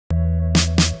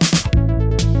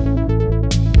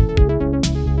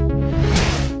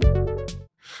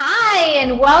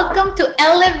welcome to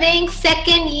Elevink's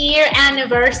second year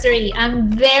anniversary. I'm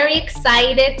very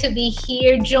excited to be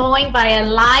here, joined by a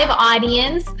live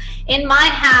audience in my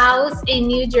house in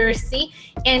New Jersey.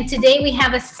 And today we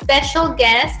have a special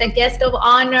guest, a guest of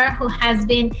honor who has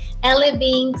been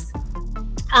Elevink's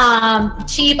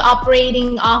Chief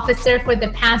Operating Officer for the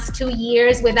past 2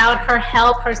 years. Without her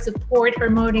help, her support, her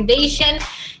motivation,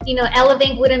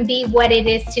 Elevink wouldn't be what it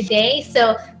is today.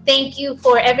 So thank you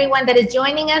for everyone that is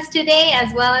joining us today,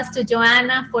 as well as to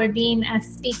Joanna for being a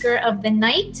speaker of the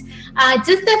night.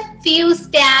 Just a few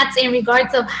stats in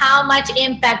regards of how much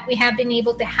impact we have been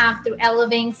able to have through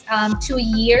Elevink's 2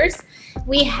 years.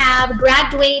 We have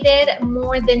graduated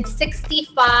more than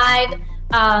 65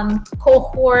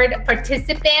 cohort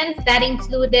participants. That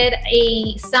included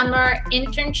a summer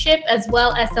internship as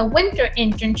well as a winter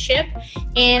internship.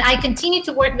 And I continue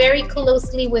to work very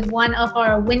closely with one of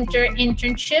our winter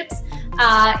internships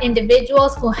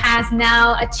individuals who has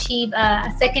now achieved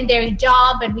a secondary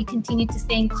job, and we continue to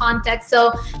stay in contact.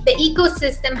 So the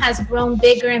ecosystem has grown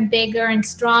bigger and bigger and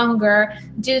stronger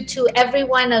due to every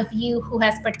one of you who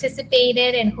has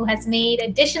participated and who has made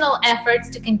additional efforts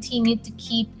to continue to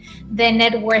keep the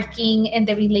networking and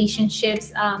the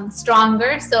relationships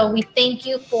stronger. So we thank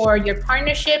you for your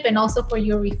partnership and also for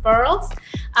your referrals.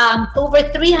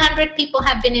 Over 300 people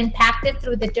have been impacted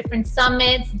through the different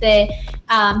summits, the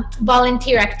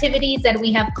volunteer activities that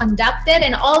we have conducted,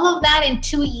 and all of that in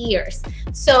 2 years.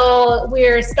 So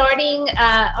we're starting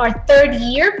our third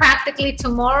year practically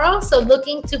tomorrow. So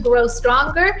looking to grow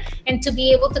stronger and to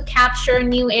be able to capture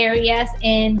new areas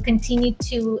and continue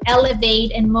to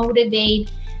elevate and motivate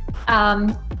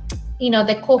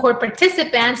the cohort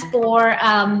participants for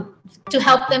to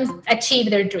help them achieve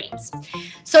their dreams.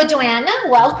 So Joanna,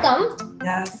 welcome.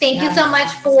 Yes, Thank you so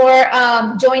much for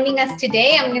joining us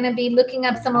today. I'm going to be looking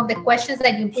up some of the questions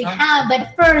that we have,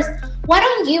 but first, why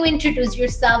don't you introduce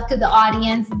yourself to the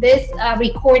audience? This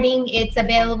recording, it's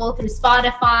available through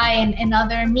Spotify and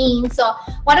other means. So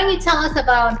why don't you tell us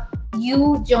about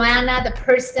you, Joanna, the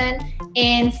person,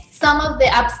 and some of the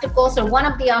obstacles or one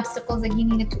of the obstacles that you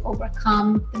needed to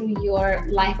overcome through your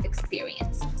life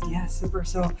experience. Yeah, super.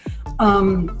 So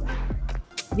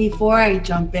before I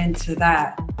jump into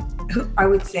that, I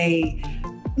would say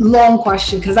long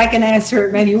question, because I can answer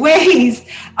it many ways.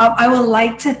 I would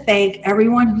like to thank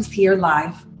everyone who's here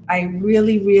live. I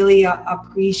really, really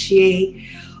appreciate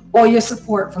all your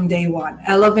support from day one.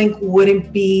 Elevink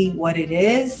wouldn't be what it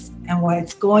is and what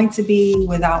it's going to be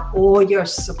without all your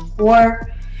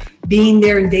support, being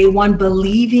there in day one,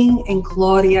 believing in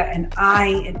Claudia and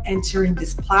I, and entering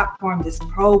this platform, this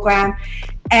program.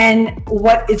 And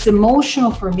what it's emotional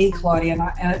for me, Claudia,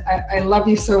 and I love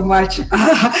you so much,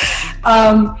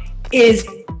 is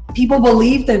people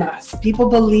believed in us. People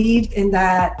believed in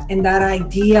that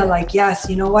idea, like, yes,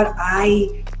 you know what,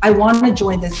 I want to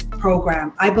join this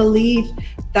program. I believe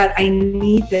that I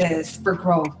need this for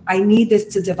growth. I need this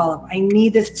to develop. I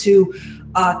need this to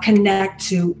connect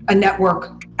to a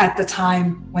network at the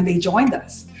time when they joined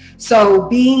us. So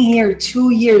being here 2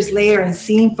 years later and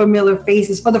seeing familiar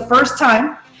faces for the first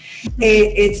time,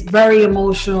 it's very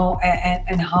emotional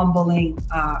and humbling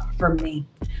for me.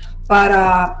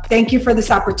 But thank you for this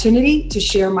opportunity to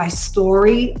share my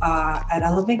story at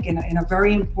Elevink in a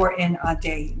very important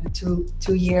day, a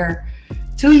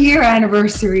two-year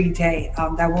anniversary day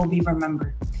that will be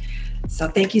remembered. So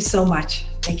thank you so much.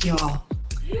 Thank you all.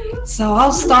 So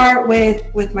I'll start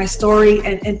with my story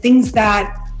and things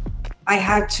that I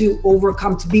had to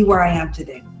overcome to be where I am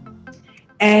today.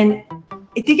 And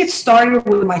I think it started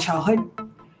with my childhood.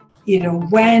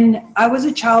 When I was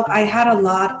a child, I had a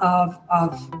lot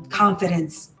of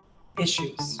confidence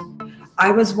issues.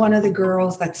 I was one of the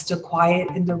girls that stood quiet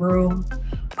in the room.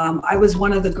 I was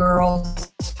one of the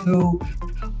girls who,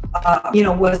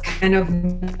 was kind of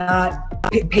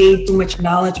not paid too much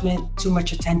acknowledgement, too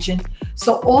much attention.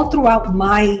 So all throughout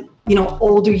my,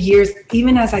 older years,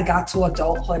 even as I got to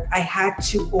adulthood, I had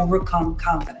to overcome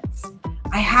confidence.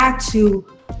 I had to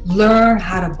learn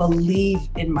how to believe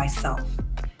in myself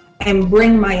and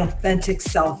bring my authentic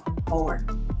self forward.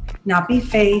 Not be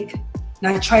fake,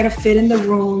 not try to fit in the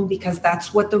room because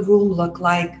that's what the room looked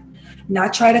like,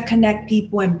 not try to connect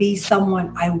people and be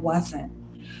someone I wasn't.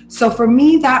 So for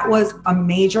me, that was a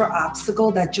major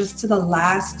obstacle that just to the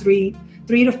last three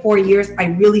to 4 years, I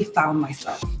really found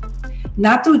myself.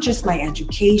 Not through just my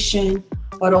education,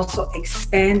 but also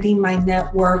expanding my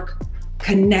network,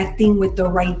 connecting with the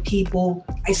right people.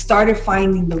 I started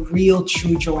finding the real,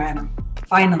 true Joanna,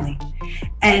 finally.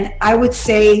 And I would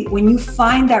say when you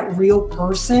find that real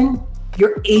person,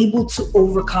 you're able to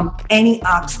overcome any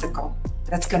obstacle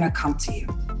that's gonna come to you.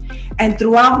 And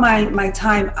throughout my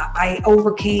time, I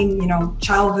overcame,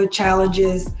 childhood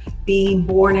challenges, being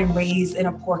born and raised in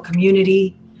a poor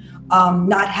community,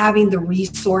 not having the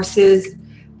resources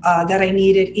that I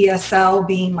needed, ESL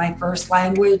being my first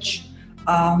language,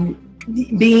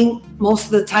 being most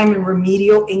of the time in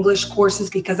remedial English courses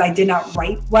because I did not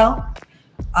write well.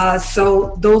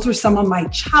 So those were some of my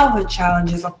childhood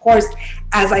challenges. Of course,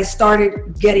 as I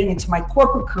started getting into my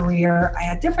corporate career, I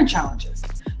had different challenges.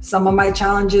 Some of my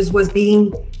challenges was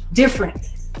being different,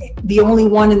 the only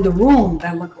one in the room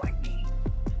that looked like me,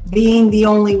 being the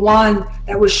only one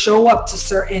that would show up to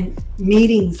certain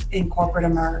meetings in corporate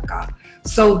America.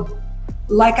 So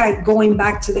going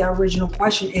back to the original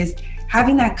question is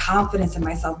having that confidence in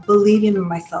myself, believing in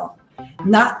myself,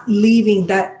 not leaving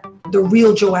the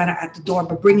real Joanna at the door,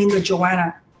 but bringing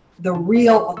the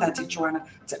real authentic Joanna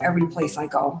to every place I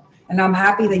go. And I'm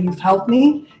happy that you've helped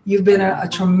me. You've been a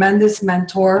tremendous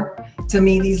mentor to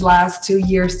me these last 2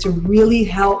 years to really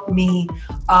help me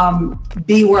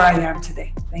be where I am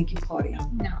today. Thank you, Claudia.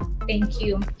 No, thank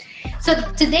you. So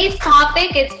today's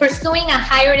topic is pursuing a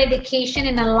higher education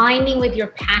and aligning with your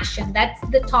passion. That's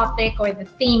the topic or the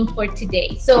theme for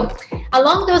today. So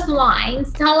along those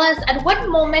lines, tell us, at what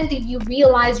moment did you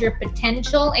realize your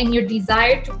potential and your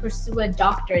desire to pursue a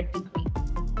doctorate degree?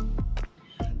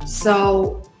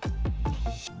 So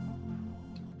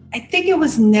I think it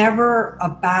was never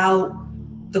about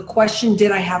the question,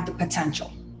 did I have the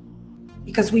potential?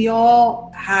 Because we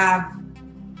all have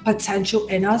potential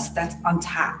in us that's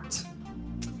untapped.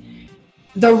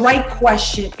 The right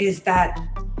question is that,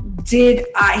 did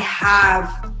I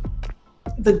have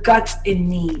the guts in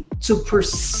me to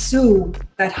pursue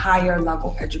that higher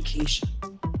level education?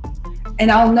 And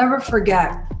I'll never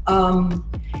forget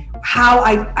how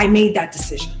I made that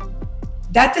decision.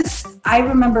 I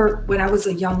remember when I was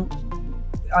a young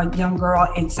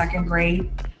girl in second grade,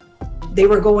 they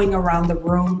were going around the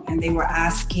room and they were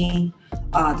asking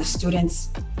the students,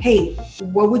 hey,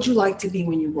 what would you like to be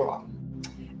when you grow up?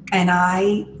 And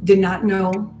I did not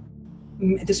know.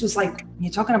 This was like,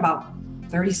 you're talking about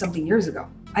 30 something years ago.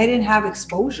 I didn't have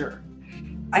exposure.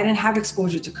 I didn't have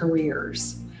exposure to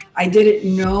careers. I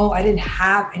didn't know, I didn't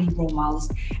have any role models.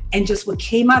 And just what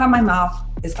came out of my mouth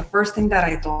is the first thing that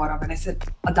I thought of. And I said,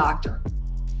 a doctor.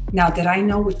 Now, did I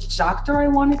know which doctor I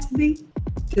wanted to be?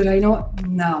 Did I know?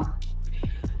 No.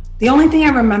 The only thing I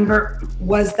remember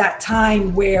was that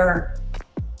time where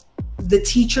the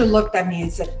teacher looked at me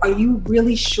and said, are you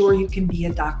really sure you can be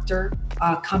a doctor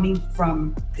coming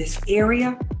from this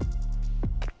area?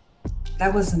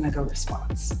 That wasn't a good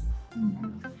response.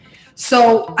 Mm-hmm.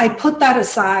 So I put that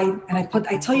aside and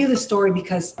I tell you the story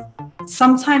because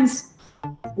sometimes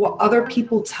what other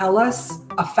people tell us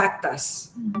affect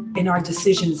us in our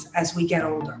decisions as we get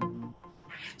older.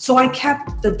 So I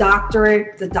kept the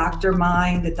doctorate, the doctor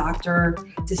mind, the doctor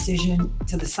decision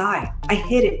to the side. I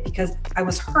hid it because I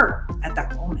was hurt at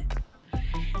that moment.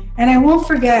 And I won't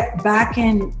forget back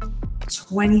in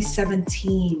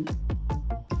 2017,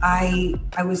 I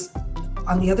was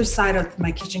on the other side of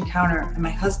my kitchen counter and my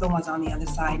husband was on the other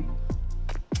side.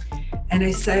 And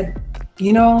I said,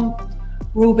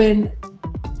 Ruben,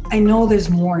 I know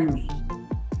there's more in me.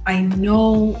 I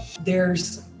know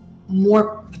there's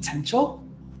more potential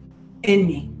in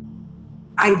me.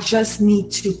 I just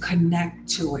need to connect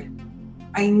to it.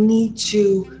 I need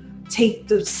to take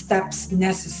the steps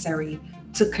necessary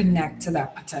to connect to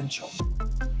that potential.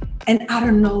 And out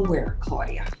of nowhere,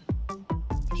 Claudia,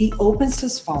 he opens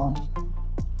his phone,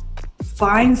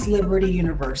 finds Liberty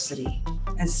University,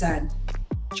 and said,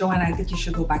 Joanna, I think you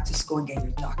should go back to school and get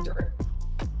your doctorate.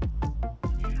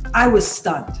 I was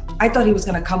stunned. I thought he was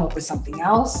going to come up with something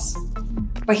else,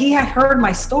 but he had heard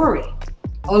my story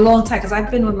a long time because I've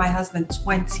been with my husband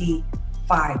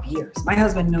 25 years. My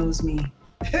husband knows me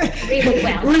really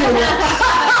well. Really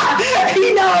well.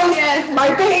 He knows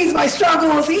my pains, my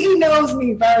struggles. He knows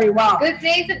me very well. Good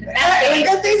days and bad days.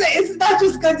 Good days. It's not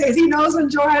just good days. He knows when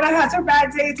Joanna has her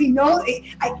bad days. He knows.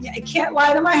 I can't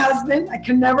lie to my husband. I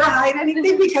can never hide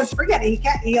anything because forget it.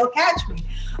 He'll catch me.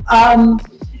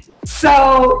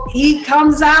 So he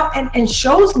comes out and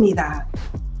shows me that.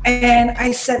 And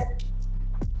I said,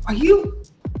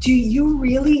 do you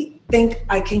really think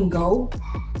I can go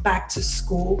back to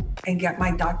school and get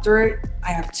my doctorate?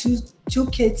 I have two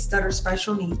kids that are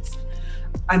special needs.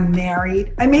 I'm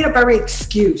married. I made up every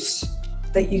excuse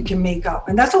that you can make up.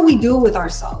 And that's what we do with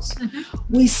ourselves.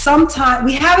 Mm-hmm.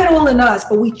 We have it all in us,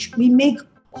 but we make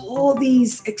all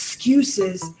these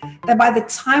excuses that by the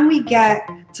time we get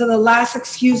to the last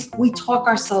excuse, we talk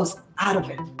ourselves out of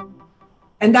it.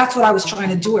 And that's what I was trying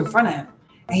to do in front of him.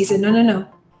 And he said, no.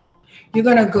 You're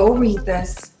going to go read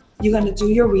this. you're going to do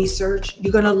your research,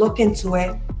 you're going to look into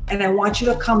it, and I want you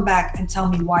to come back and tell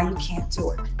me why you can't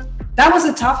do it. That was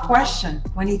a tough question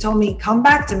when he told me, come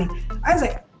back to me. I was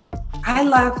like, I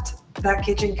left that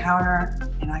kitchen counter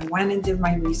and I went and did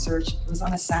my research. It was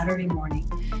on a Saturday morning.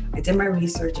 I did my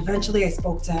research. Eventually I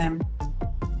spoke to him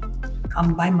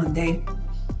by Monday.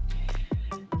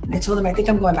 And I told him, I think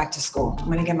I'm going back to school. I'm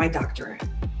going to get my doctorate.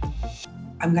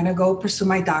 I'm going to go pursue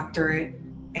my doctorate.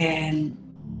 And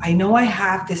I know I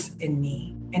have this in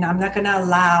me, and I'm not going to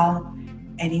allow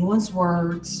anyone's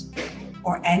words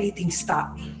or anything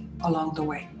stop me along the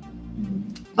way.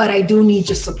 But I do need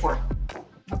your support.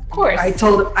 Of course. I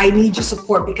told him, I need your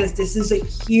support because this is a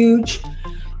huge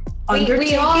undertaking.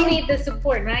 We all need the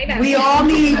support, right? We all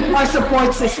need our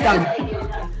support system.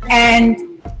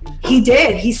 And he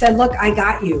did. He said, look, I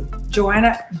got you.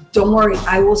 Joanna, don't worry.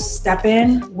 I will step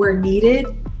in where needed.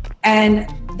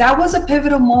 And that was a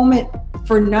pivotal moment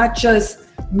for not just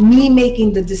me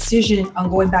making the decision on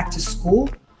going back to school,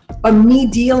 but me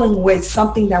dealing with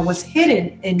something that was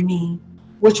hidden in me,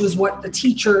 which was what the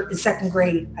teacher in second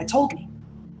grade had told me.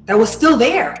 That was still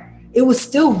there. It was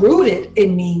still rooted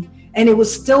in me, and it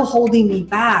was still holding me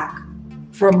back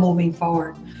from moving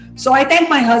forward. So I thank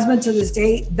my husband to this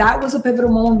day. That was a pivotal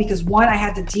moment because one, I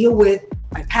had to deal with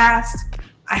my past.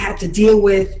 I had to deal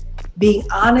with being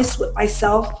honest with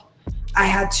myself. I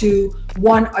had to,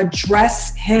 one,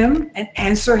 address him and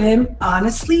answer him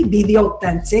honestly, be the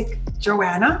authentic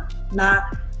Joanna,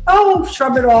 not,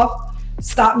 shrug it off,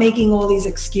 stop making all these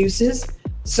excuses.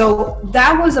 So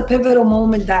that was a pivotal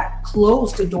moment that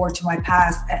closed the door to my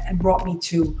past and brought me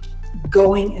to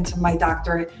going into my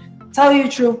doctorate. Tell you the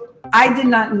truth, I did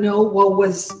not know what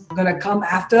was going to come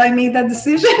after I made that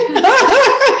decision.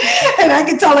 And I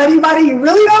can tell anybody, you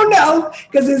really don't know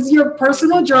because it's your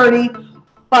personal journey.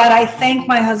 But I thank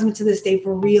my husband to this day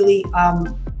for really,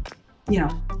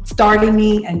 starting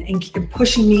me and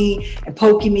pushing me and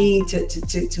poking me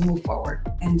to move forward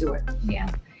and do it. Yeah.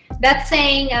 That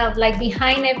saying of like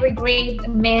behind every great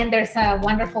man, there's a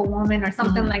wonderful woman or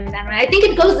something like that, right? I think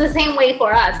it goes the same way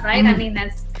for us, right? I mean,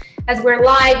 as we're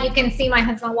live, you can see my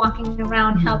husband walking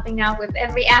around helping out with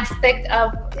every aspect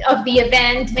of the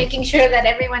event, making sure that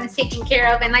everyone is taken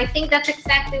care of. And I think that's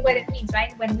exactly what it means,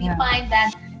 right? When we find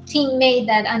that teammate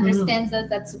that understands us,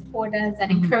 that supports us,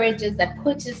 that encourages, that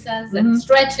pushes us, that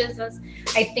stretches us,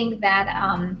 I think that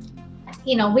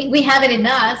we have it in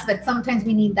us, but sometimes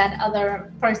we need that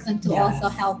other person to also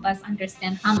help us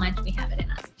understand how much we have it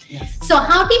in us. Yes. So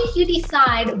how did you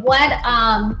decide what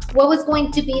was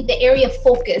going to be the area of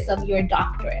focus of your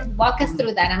doctorate? Walk us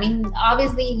through that. I mean,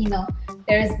 obviously,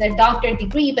 there's the doctorate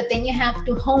degree, but then you have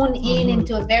to hone in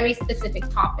into a very specific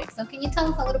topic. So can you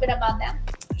tell us a little bit about that?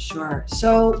 Sure.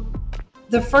 So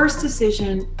the first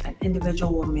decision an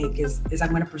individual will make is I'm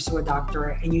going to pursue a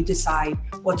doctorate, and you decide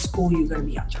what school you're going to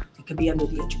be under. It could be under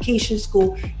the education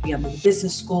school, be under the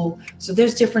business school. So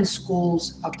there's different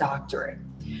schools of doctorate.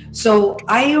 So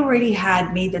I already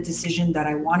had made the decision that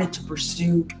I wanted to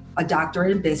pursue a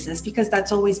doctorate in business because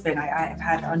that's always been, I've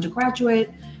had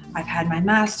undergraduate, I've had my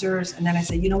master's, and then I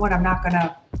said, you know what, I'm not going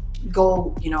to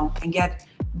go, and get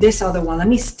this other one. Let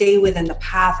me stay within the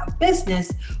path of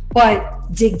business,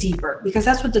 but dig deeper because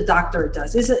that's what the doctorate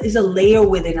does. Is a layer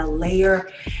within a layer.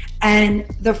 And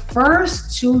the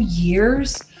first 2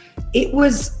 years, it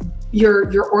was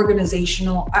your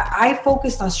organizational. I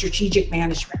focused on strategic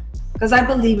management because I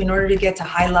believe in order to get to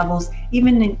high levels,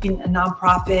 even in a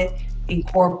nonprofit, in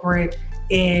corporate,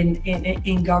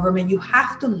 in government, you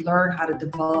have to learn how to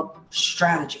develop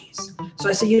strategies. So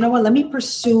I said, you know what, let me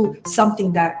pursue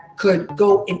something that could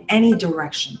go in any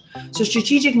direction. So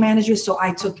strategic management, so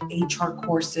I took HR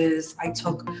courses, I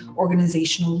took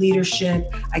organizational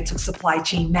leadership, I took supply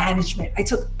chain management, I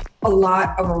took a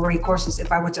lot of array courses.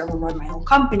 If I were to ever run my own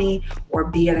company or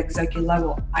be at executive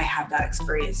level, I have that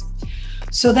experience.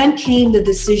 So then came the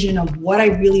decision of what I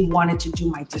really wanted to do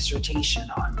my dissertation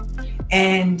on.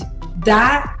 And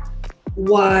that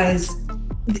was,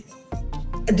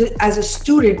 as a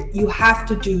student, you have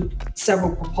to do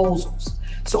several proposals.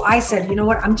 So I said, you know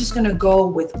what, I'm just going to go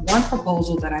with one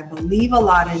proposal that I believe a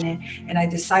lot in it. And I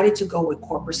decided to go with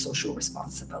corporate social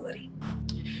responsibility.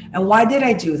 And why did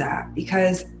I do that?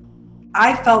 Because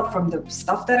I felt from the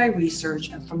stuff that I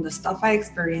researched and from the stuff I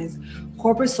experienced,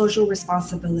 corporate social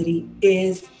responsibility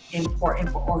is important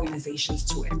for organizations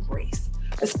to embrace,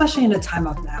 especially in a time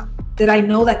of now. Did I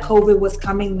know that COVID was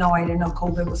coming? No, I didn't know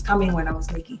COVID was coming when I was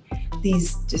making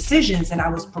these decisions and I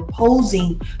was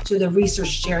proposing to the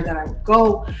research chair that I would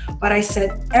go. But I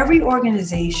said, every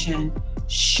organization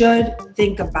should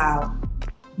think about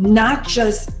not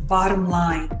just bottom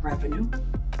line revenue,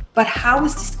 but how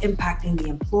is this impacting the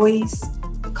employees,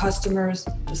 the customers,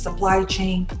 the supply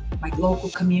chain, my local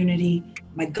community,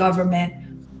 my government?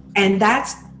 And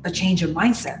that's a change in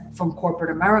mindset from corporate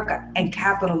America and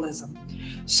capitalism.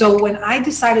 So when I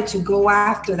decided to go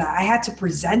after that, I had to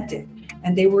present it.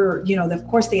 And they were, of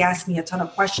course, they asked me a ton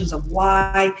of questions of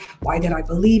why did I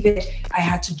believe it? I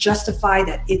had to justify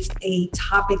that it's a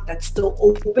topic that's still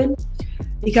open.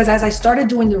 Because as I started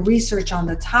doing the research on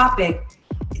the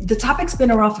topic's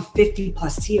been around for 50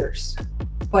 plus years.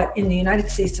 But in the United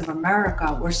States of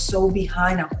America, we're so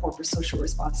behind on corporate social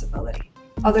responsibility.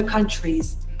 Other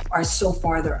countries are so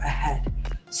farther ahead.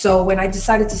 So when I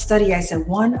decided to study, I said,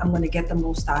 one, I'm going to get the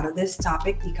most out of this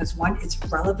topic because one, it's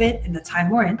relevant in the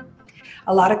time we're in.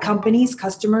 A lot of companies,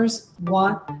 customers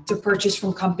want to purchase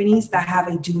from companies that have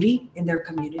a duty in their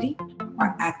community,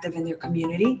 are active in their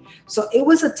community. So it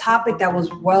was a topic that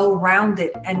was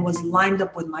well-rounded and was lined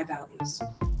up with my values.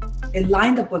 It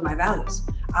lined up with my values.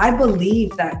 I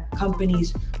believe that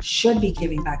companies should be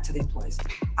giving back to the employees.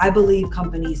 I believe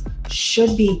companies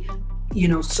should be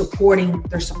supporting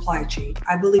their supply chain.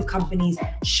 I believe companies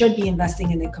should be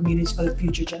investing in their communities for the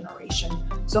future generation.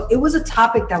 So it was a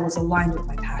topic that was aligned with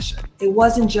my passion. It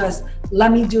wasn't just,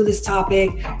 let me do this topic,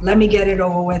 let me get it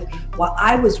over with. While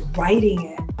I was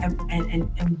writing it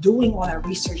and doing all that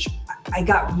research, I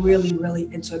got really, really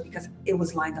into it because it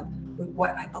was lined up with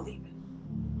what I believe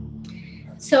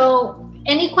in. So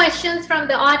any questions from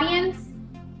the audience?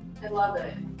 I love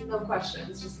it. No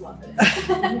questions, just love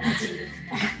it.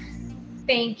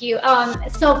 Thank you.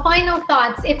 So final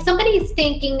thoughts. If somebody's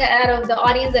thinking, out of the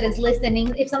audience that is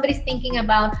listening, if somebody's thinking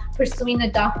about pursuing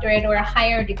a doctorate or a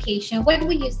higher education, what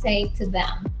would you say to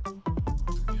them?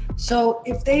 So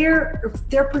if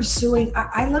they're pursuing,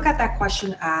 I look at that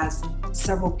question as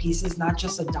several pieces, not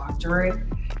just a doctorate.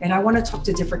 And I want to talk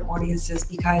to different audiences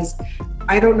because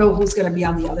I don't know who's going to be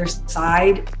on the other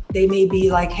side. They may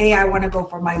be like, hey, I want to go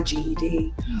for my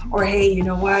GED, or hey, you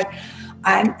know what?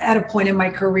 I'm at a point in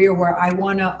my career where I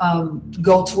want to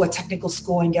go to a technical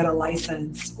school and get a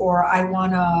license, or I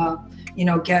want to,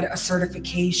 get a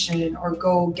certification or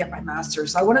go get my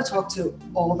master's. So I want to talk to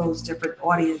all those different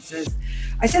audiences.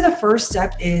 I say the first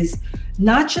step is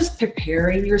not just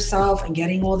preparing yourself and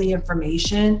getting all the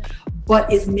information,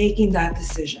 but is making that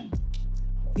decision.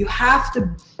 You have to,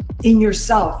 in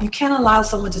yourself, you can't allow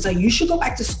someone to say, you should go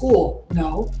back to school.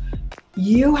 No.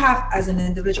 You have, as an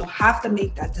individual, have to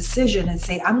make that decision and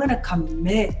say, I'm going to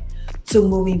commit to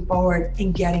moving forward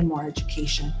and getting more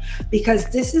education, because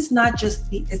this is not just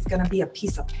it's going to be a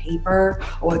piece of paper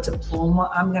or a diploma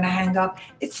I'm going to hang up.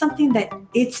 It's something that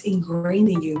it's ingrained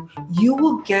in you. You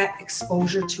will get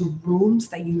exposure to rooms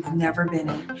that you've never been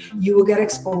in. You will get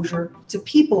exposure to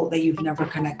people that you've never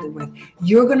connected with.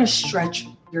 You're going to stretch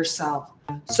yourself.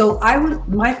 So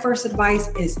my first advice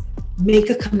is make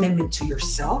a commitment to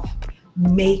yourself.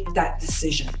 Make that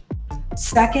decision.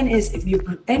 Second is, if you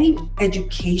put any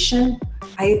education,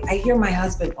 I hear my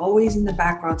husband always in the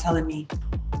background telling me,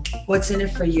 what's in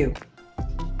it for you?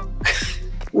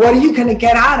 What are you going to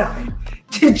get out of it?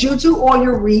 Did you do all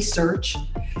your research?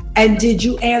 And did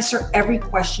you answer every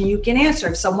question you can answer?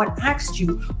 If someone asked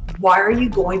you, why are you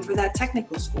going for that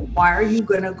technical school? Why are you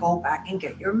going to go back and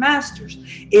get your master's?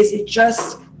 Is it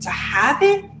just to have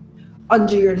it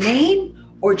under your name?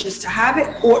 Or just to have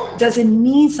it, or does it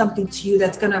mean something to you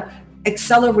that's going to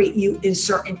accelerate you in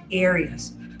certain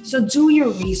areas? So do your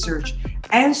research,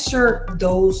 answer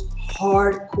those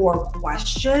hardcore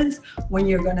questions when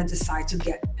you're going to decide to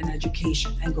get an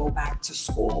education and go back to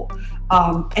school.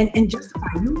 And justify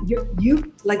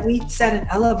you, like we said in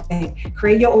Elevink,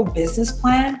 create your own business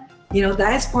plan.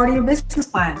 That is part of your business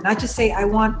plan. Not just say, I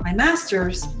want my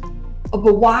master's,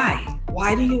 but why?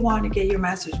 Why do you want to get your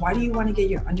master's? Why do you want to get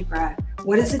your undergrad?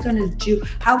 What is it going to do?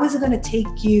 How is it going to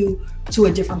take you to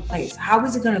a different place? How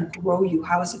is it going to grow you?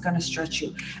 How is it going to stretch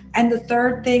you? And the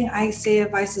third thing I say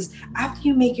advice is, after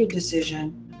you make your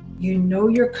decision,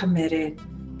 you're committed,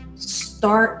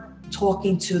 start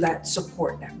talking to that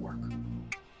support network.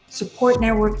 Support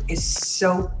network is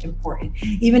so important,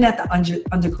 even at the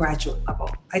undergraduate level.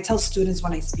 I tell students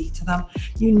when I speak to them,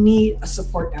 you need a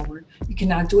support network. You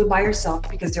cannot do it by yourself,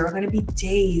 because there are going to be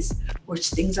days which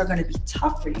things are going to be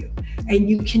tough for you, and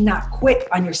you cannot quit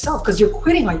on yourself, because you're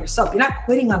quitting on yourself. You're not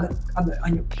quitting on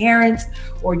your parents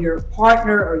or your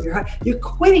partner or you're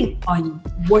quitting on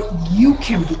what you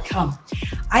can become.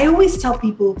 I always tell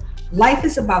people life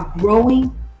is about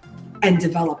growing and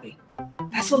developing.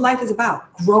 That's what life is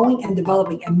about, growing and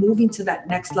developing and moving to that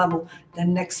next level, the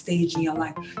next stage in your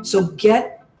life. So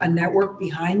get a network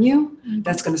behind you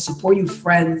that's going to support you,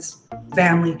 friends,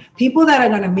 family, people that are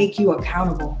going to make you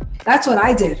accountable. That's what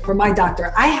I did for my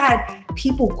doctor. I had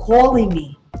people calling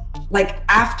me like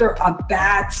after a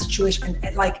bad situation,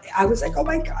 and like I was like, oh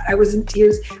my God, I was in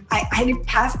tears. I didn't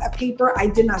pass that paper. I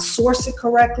did not source it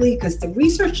correctly, because the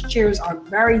research chairs are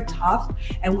very tough.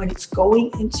 And when it's going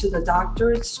into the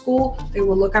doctorate school, they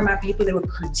will look at my paper, they would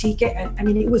critique it. And I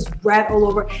mean, it was red all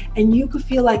over. And you could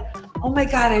feel like, oh my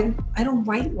God, I don't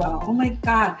write well. Oh my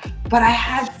God. But I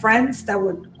had friends that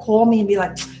would call me and be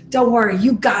like, don't worry,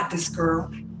 you got this, girl.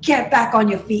 Get back on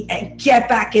your feet and get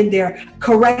back in there,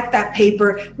 correct that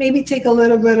paper, maybe take a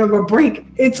little bit of a break.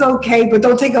 It's okay, but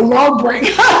don't take a long break. They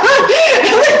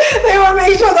would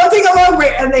make sure don't take a long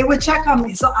break, and they would check on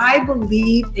me. So I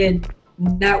believe in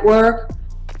network,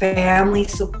 family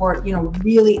support, you know,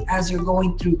 really as you're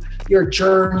going through your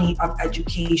journey of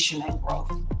education and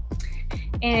growth.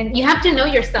 And you have to know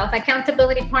yourself,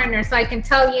 accountability partner. So I can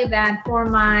tell you that for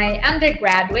my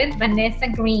undergraduate, Vanessa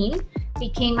Green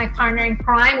became my partner in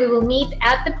crime. We will meet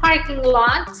at the parking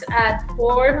lot at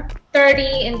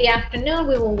 4:30 in the afternoon.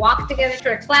 We will walk together to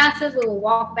our classes. We will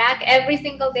walk back every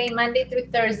single day, Monday through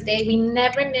Thursday. We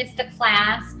never missed a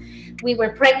class. We were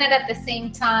pregnant at the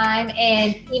same time.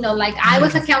 And, you know, like I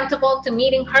was accountable to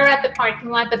meeting her at the parking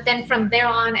lot, but then from there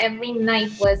on, every night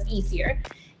was easier.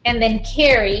 And then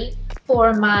Carrie,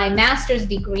 for my master's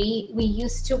degree, we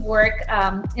used to work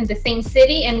in the same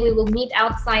city, and we will meet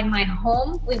outside my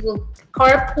home. We will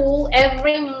carpool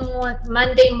every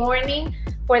Monday morning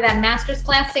for that master's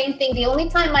class. Same thing. The only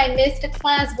time I missed a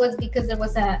class was because there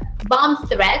was a bomb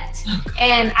threat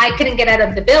and I couldn't get out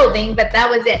of the building, but that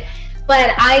was it.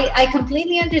 But I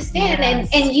completely understand. Yes.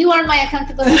 And you are my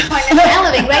accountability partner for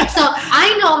Elevink, right? So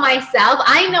I know myself.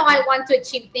 I know I want to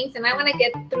achieve things and I want to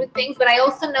get through things. But I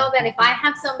also know that if I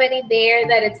have somebody there,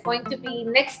 that it's going to be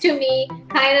next to me,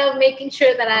 kind of making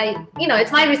sure that I, you know,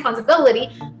 it's my responsibility,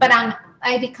 but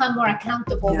I become more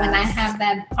accountable when I have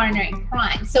that partner in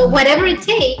crime. So whatever it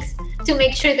takes to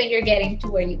make sure that you're getting to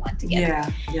where you want to get.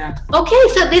 Yeah. Okay,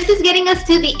 so this is getting us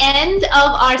to the end of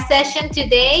our session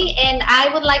today, and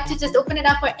I would like to just open it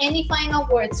up for any final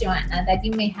words, Joanna, that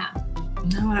you may have.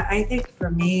 No, I think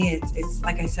for me, it's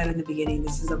like I said in the beginning,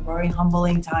 this is a very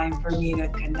humbling time for me to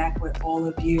connect with all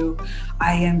of you.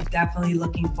 I am definitely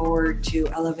looking forward to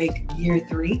Elevink Year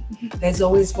 3. There's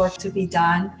always work to be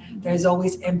done. There's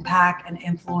always impact and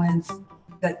influence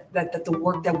that the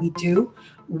work that we do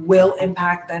will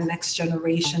impact the next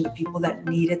generation, the people that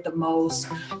need it the most.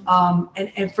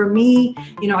 And for me,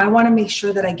 you know, I want to make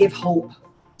sure that I give hope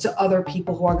to other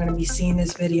people who are going to be seeing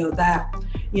this video that,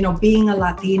 you know, being a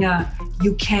Latina,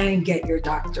 you can get your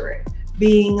doctorate.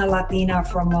 Being a Latina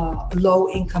from a low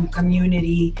income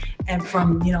community and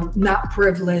from, you know, not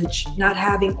privileged, not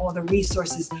having all the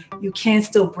resources, you can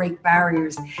still break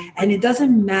barriers. And it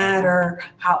doesn't matter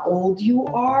how old you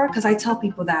are, because I tell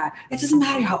people that it doesn't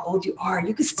matter how old you are,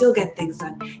 you can still get things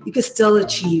done. You can still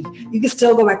achieve. You can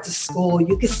still go back to school.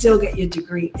 You can still get your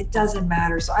degree. It doesn't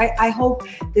matter. So I hope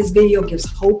this video gives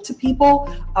hope to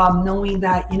people, knowing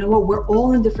that, you know what, we're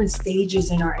all in different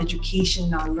stages in our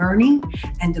education, our learning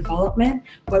and development.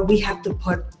 But we have to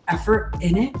put effort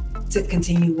in it to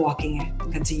continue walking it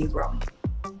and continue growing.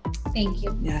 Thank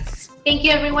you. Yes. Thank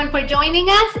you everyone for joining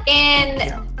us.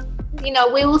 And, you know,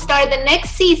 we will start the next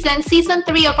season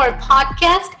 3 of our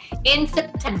podcast in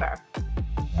September.